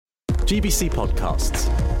GBC Podcasts.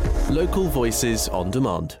 Local voices on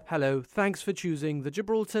demand. Hello, thanks for choosing the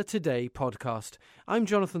Gibraltar Today podcast. I'm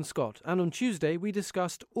Jonathan Scott, and on Tuesday we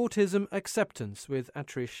discussed autism acceptance with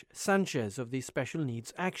Atrish Sanchez of the Special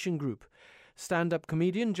Needs Action Group. Stand-up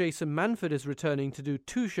comedian Jason Manford is returning to do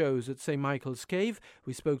 2 shows at St Michael's Cave.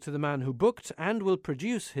 We spoke to the man who booked and will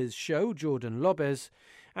produce his show, Jordan Lopez.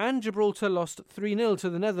 And Gibraltar lost 3-0 to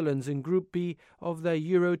the Netherlands in Group B of their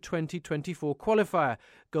Euro 2024 qualifier.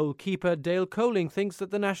 Goalkeeper Dale Coling thinks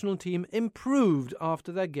that the national team improved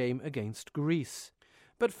after their game against Greece.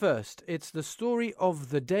 But first, it's the story of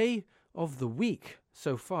the day, of the week,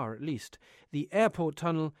 so far at least. The airport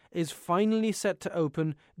tunnel is finally set to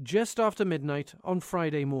open just after midnight on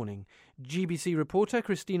Friday morning. GBC reporter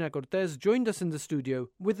Cristina Cortez joined us in the studio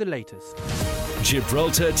with the latest.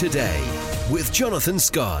 Gibraltar Today with Jonathan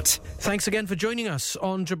Scott. Thanks again for joining us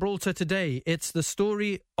on Gibraltar Today. It's the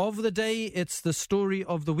story of the day, it's the story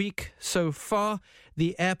of the week so far.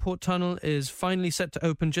 The airport tunnel is finally set to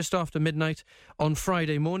open just after midnight on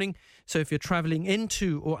Friday morning. So if you're travelling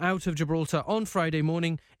into or out of Gibraltar on Friday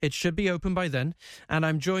morning, it should be open by then. And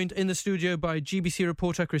I'm joined in the studio by GBC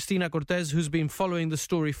reporter Cristina Cortez, who's been following the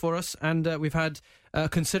story for us. And we've had a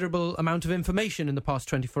considerable amount of information in the past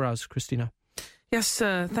 24 hours, Cristina. Yes,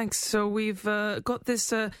 thanks. So we've got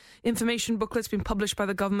this information booklet. It's been published by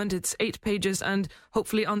the government. It's 8 pages and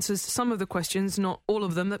hopefully answers some of the questions, not all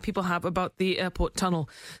of them, that people have about the airport tunnel.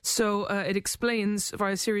 So it explains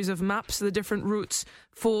via a series of maps the different routes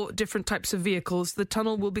for different types of vehicles. The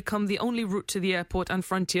tunnel will become the only route to the airport and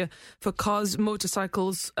frontier for cars,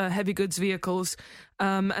 motorcycles, heavy goods vehicles.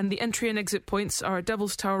 And the entry and exit points are at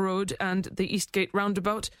Devil's Tower Road and the Eastgate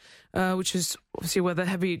Roundabout, which is obviously where the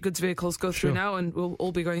heavy goods vehicles go through now, and we'll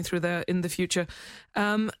all be going through there in the future.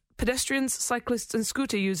 Pedestrians, cyclists and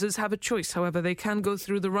scooter users have a choice. However, they can go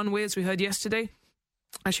through the runway, as we heard yesterday.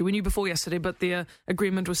 Actually, we knew before yesterday, but the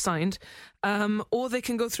agreement was signed. Or they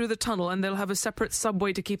can go through the tunnel, and they'll have a separate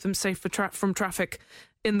subway to keep them safe from traffic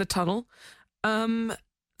in the tunnel.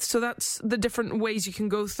 So that's the different ways you can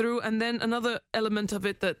go through. And then another element of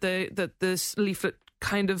it that this leaflet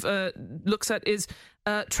kind of looks at is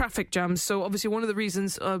traffic jams. So obviously one of the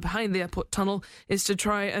reasons behind the airport tunnel is to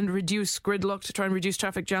try and reduce gridlock, to try and reduce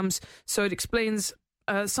traffic jams. So it explains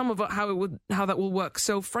some of how that will work.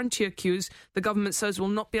 So frontier queues, the government says, will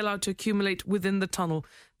not be allowed to accumulate within the tunnel.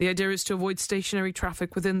 The idea is to avoid stationary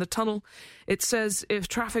traffic within the tunnel. It says if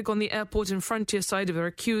traffic on the airport and frontier side, if there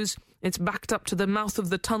are queues, it's backed up to the mouth of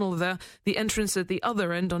the tunnel there. The entrance at the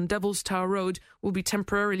other end on Devil's Tower Road will be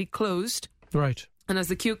temporarily closed. Right. And as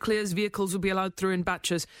the queue clears, vehicles will be allowed through in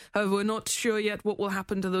batches. However, we're not sure yet what will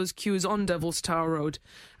happen to those queues on Devil's Tower Road.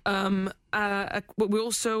 We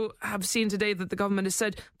also have seen today that the government has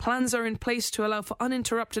said plans are in place to allow for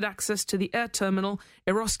uninterrupted access to the air terminal,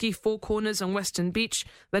 Eroski, Four Corners and Western Beach.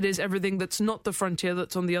 That is everything that's not the frontier,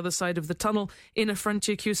 that's on the other side of the tunnel, in a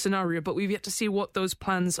frontier queue scenario. But we've yet to see what those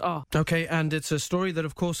plans are. OK, and it's a story that,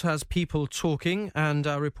 of course, has people talking. And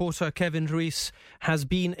our reporter Kevin Rees has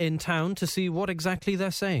been in town to see what exactly they're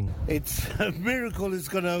saying. It's a miracle it's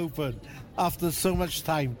going to open after so much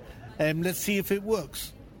time. Let's see if it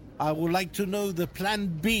works. I would like to know the plan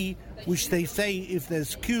B, which they say if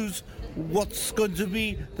there's queues, what's going to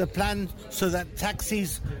be the plan so that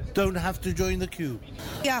taxis don't have to join the queue.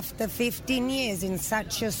 After 15 years in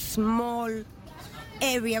such a small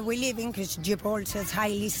area we live in, because Gibraltar is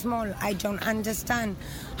highly small, I don't understand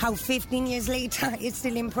how 15 years later it's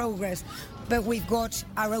still in progress. But we've got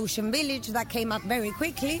our Ocean Village that came up very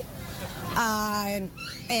quickly. The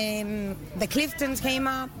Cliftons came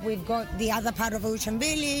up. We've got the other part of Ocean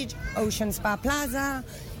Village, Ocean Spa Plaza,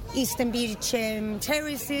 Eastern Beach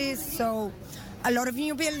Terraces. So a lot of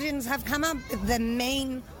new buildings have come up. The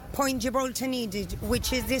main point Gibraltar needed,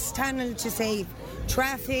 which is this tunnel to save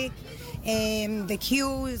traffic, the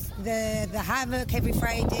queues, the havoc every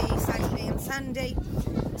Friday, Saturday and Sunday,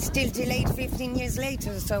 still delayed 15 years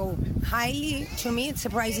later. So highly, to me, it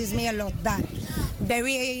surprises me a lot that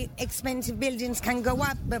very expensive buildings can go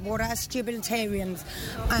up, but for us Gibraltarians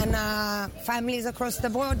and families across the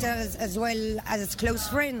borders, as well as close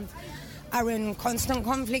friends, are in constant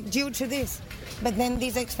conflict due to this. But then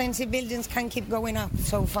these expensive buildings can keep going up.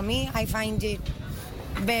 So for me, I find it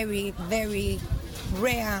very, very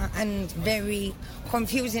rare and very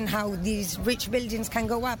confusing how these rich buildings can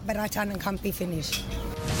go up, but our tunnel can't be finished.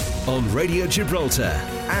 On Radio Gibraltar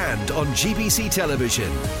and on GBC Television,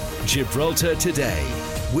 Gibraltar Today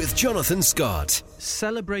with Jonathan Scott.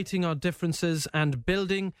 Celebrating our differences and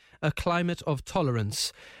building a climate of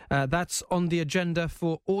tolerance. That's on the agenda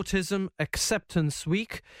for Autism Acceptance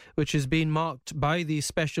Week, which has been marked by the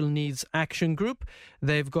Special Needs Action Group.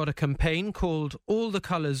 They've got a campaign called All the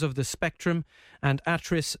Colours of the Spectrum, and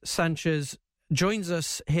Atris Sanchez joins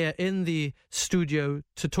us here in the studio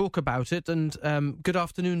to talk about it. And good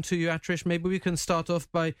afternoon to you, Atrish. Maybe we can start off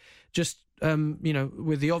by just,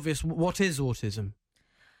 with the obvious, what is autism?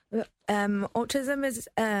 Autism is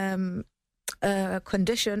a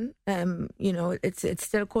condition. It's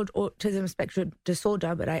still called autism spectrum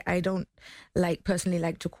disorder, but I don't personally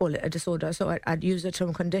like to call it a disorder, so I'd use the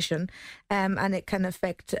term condition. And it can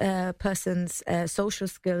affect a person's social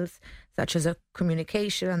skills, such as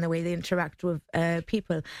communication and the way they interact with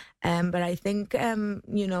people. But I think,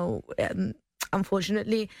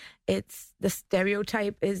 unfortunately, it's the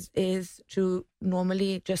stereotype is to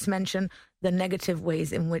normally just mention the negative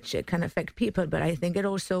ways in which it can affect people. But I think it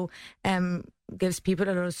also gives people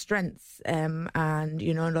a lot of strengths and,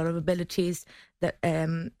 a lot of abilities that,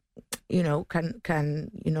 can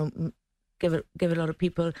give a lot of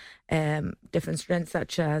people different strengths,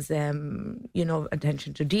 such as,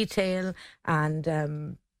 attention to detail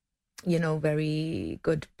and, very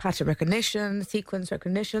good pattern recognition, sequence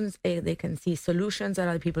recognitions. They can see solutions that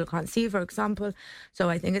other people can't see, for example. So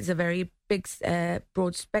I think it's a very big,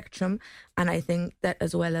 broad spectrum. And I think that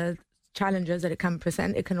as well as challenges that it can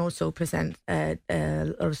present, it can also present a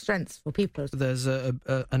lot of strengths for people. There's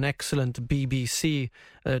an excellent BBC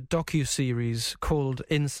docu-series called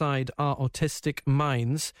Inside Our Autistic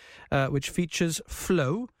Minds, which features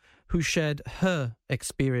Flo, who shared her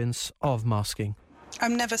experience of masking.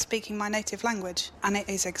 I'm never speaking my native language, and it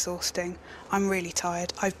is exhausting. I'm really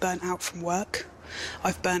tired. I've burnt out from work.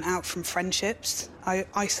 I've burnt out from friendships. I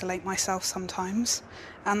isolate myself sometimes,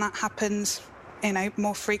 and that happens,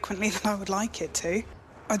 more frequently than I would like it to.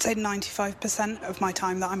 I'd say 95% of my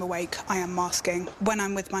time that I'm awake, I am masking. When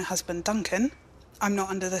I'm with my husband, Duncan, I'm not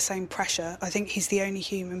under the same pressure. I think he's the only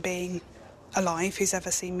human being alive who's ever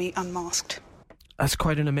seen me unmasked. That's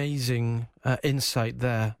quite an amazing insight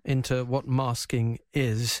there into what masking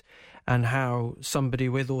is and how somebody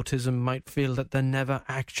with autism might feel that they're never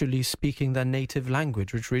actually speaking their native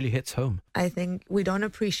language, which really hits home. I think we don't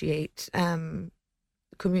appreciate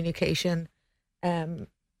communication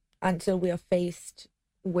until we are faced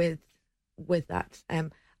with that.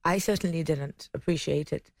 I certainly didn't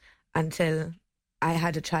appreciate it until I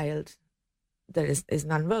had a child that is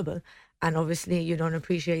nonverbal. And obviously you don't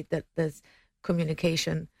appreciate that there's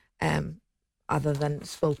communication other than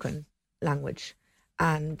spoken language,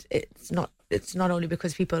 and it's not only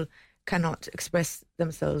because people cannot express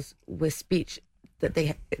themselves with speech that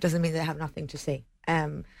it doesn't mean they have nothing to say,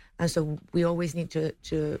 and so we always need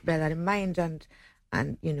to bear that in mind and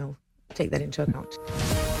take that into account.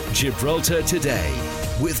 Gibraltar Today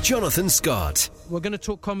with Jonathan Scott. We're going to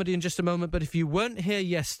talk comedy in just a moment, but if you weren't here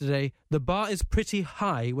yesterday, the bar is pretty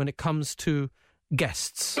high when it comes to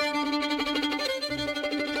guests.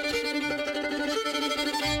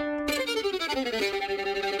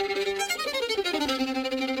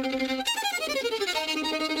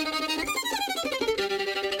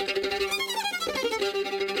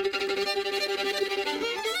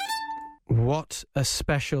 What a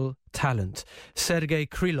special talent. Sergei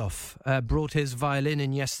Krylov brought his violin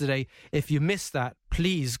in yesterday. If you missed that,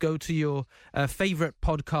 please go to your favourite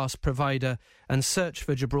podcast provider and search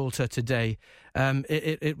for Gibraltar Today.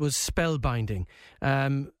 It was spellbinding.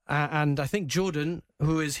 And I think Jordan,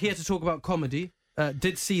 who is here to talk about comedy,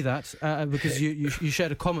 did see that because you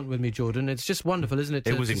shared a comment with me, Jordan. It's just wonderful, isn't it?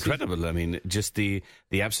 It was incredible. I mean, just the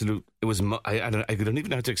absolute. It was. I don't even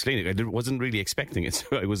know how to explain it. I wasn't really expecting it,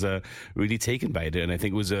 so I was really taken by it, and I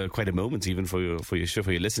think it was quite a moment even for your show,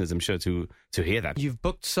 for your listeners. I'm sure to hear that. You've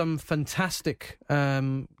booked some fantastic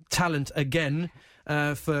talent again.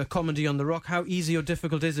 For Comedy on the Rock. How easy or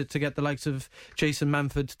difficult is it to get the likes of Jason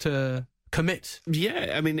Manford to commit?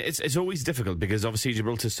 Yeah, I mean, it's always difficult because obviously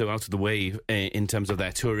Gibraltar's so out of the way in terms of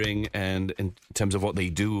their touring and in terms of what they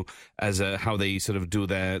do as how they sort of do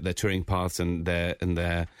their touring paths and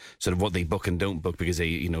their sort of what they book and don't book, because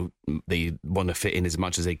they want to fit in as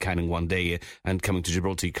much as they can in one day, and coming to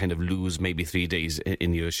Gibraltar you kind of lose maybe 3 days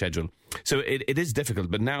in your schedule. So it is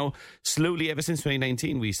difficult, but now slowly, ever since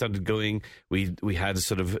 2019, we started going. We had a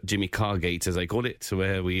sort of Jimmy Cargate, as I call it,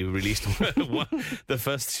 where we released the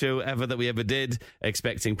first show ever that we ever did,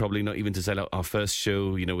 expecting probably not even to sell out our first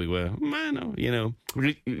show. We were, you're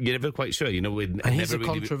never quite sure. And he's a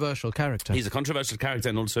controversial character. He's a controversial character,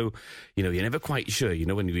 and also, you're never quite sure.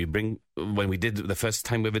 When we bring when we did the first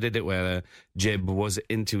time we ever did it, where Jib was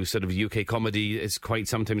into sort of UK comedy, it's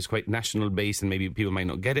sometimes quite national based, and maybe people might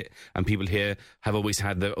not get it. And people here have always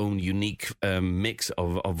had their own unique mix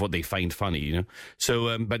of what they find funny, you know.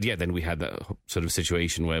 So, but yeah, then we had that sort of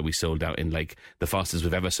situation where we sold out in like the fastest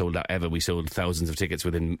we've ever sold out ever. We sold thousands of tickets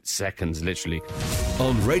within seconds, literally.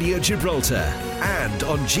 On Radio Gibraltar and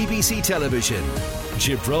on GBC Television,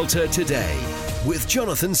 Gibraltar Today with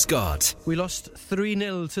Jonathan Scott. We lost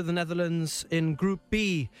 3-0 to the Netherlands in Group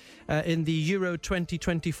B in the Euro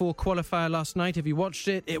 2024 qualifier last night. If you watched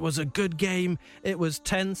it, it was a good game. It was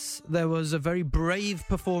tense. There was a very brave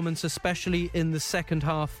performance, especially in the second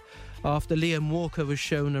half, after Liam Walker was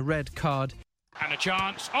shown a red card. And a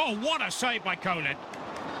chance. Oh, what a save by Colin.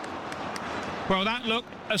 Well, that looked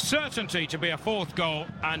a certainty to be a fourth goal,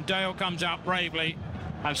 and Dale comes out bravely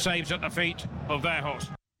and saves at the feet of Verhulst.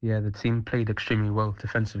 Yeah, the team played extremely well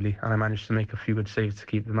defensively, and I managed to make a few good saves to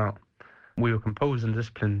keep them out. We were composed and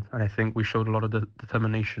disciplined, and I think we showed a lot of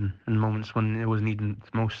determination in moments when it was needed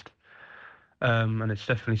most. And it's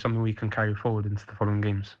definitely something we can carry forward into the following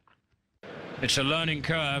games. It's a learning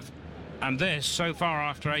curve, and this, so far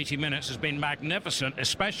after 80 minutes, has been magnificent,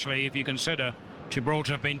 especially if you consider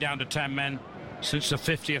Gibraltar have been down to 10 men since the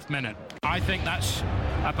 50th minute. I think that's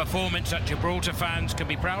a performance that Gibraltar fans can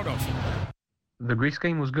be proud of. The Greece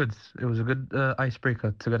game was good. It was a good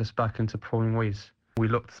icebreaker to get us back into performing ways. We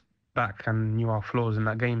looked back and knew our flaws in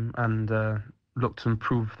that game and looked to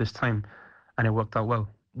improve this time, and it worked out well.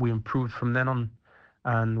 We improved from then on,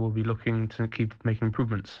 and we'll be looking to keep making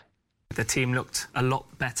improvements. The team looked a lot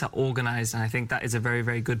better organised, and I think that is a very,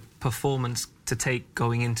 very good performance to take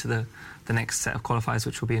going into the next set of qualifiers,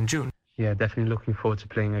 which will be in June. Yeah, definitely looking forward to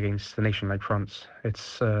playing against a nation like France.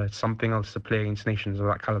 It's something else to play against nations of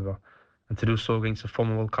that calibre. And to do so against a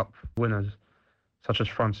former World Cup winners, such as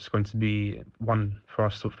France, is going to be one for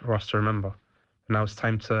us to remember. Now it's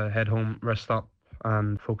time to head home, rest up,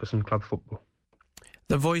 and focus on club football.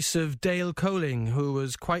 The voice of Dale Coling, who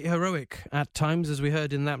was quite heroic at times, as we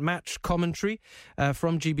heard in that match commentary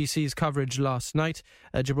from GBC's coverage last night.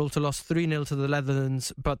 Gibraltar lost 3-0 to the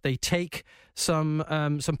Netherlands, but they take some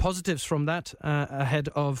positives from that ahead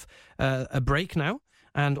of a break now,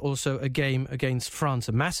 and also a game against France,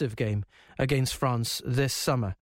 a massive game against France this summer.